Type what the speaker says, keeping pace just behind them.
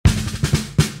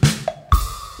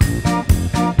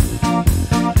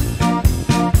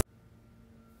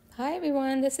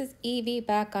everyone, this is Evie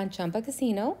back on Chumba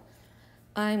Casino.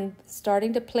 I'm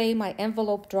starting to play my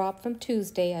envelope drop from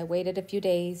Tuesday. I waited a few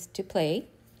days to play,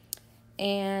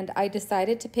 and I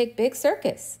decided to pick Big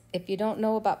Circus. If you don't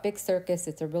know about Big Circus,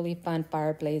 it's a really fun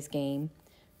fire blaze game.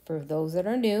 For those that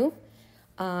are new,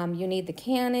 you need the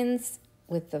cannons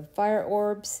with the fire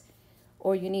orbs,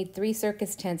 or you need 3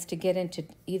 circus tents to get into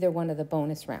either one of the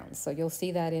bonus rounds. So you'll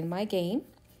see that in my game.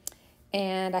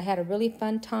 And I had a really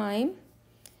fun time.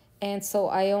 And so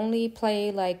I only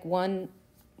play like one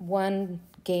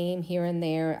game here and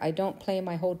there. I don't play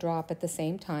my whole drop at the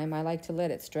same time. I like to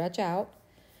let it stretch out.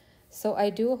 So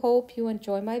I do hope you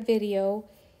enjoy my video.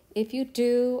 If you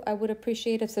do, I would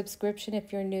appreciate a subscription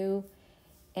if you're new.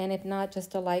 And if not,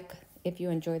 just a like if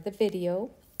you enjoyed the video.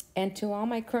 And to all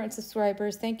my current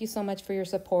subscribers, thank you so much for your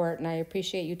support. And I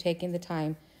appreciate you taking the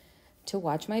time to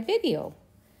watch my video.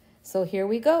 So here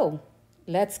we go.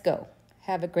 Let's go.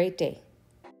 Have a great day.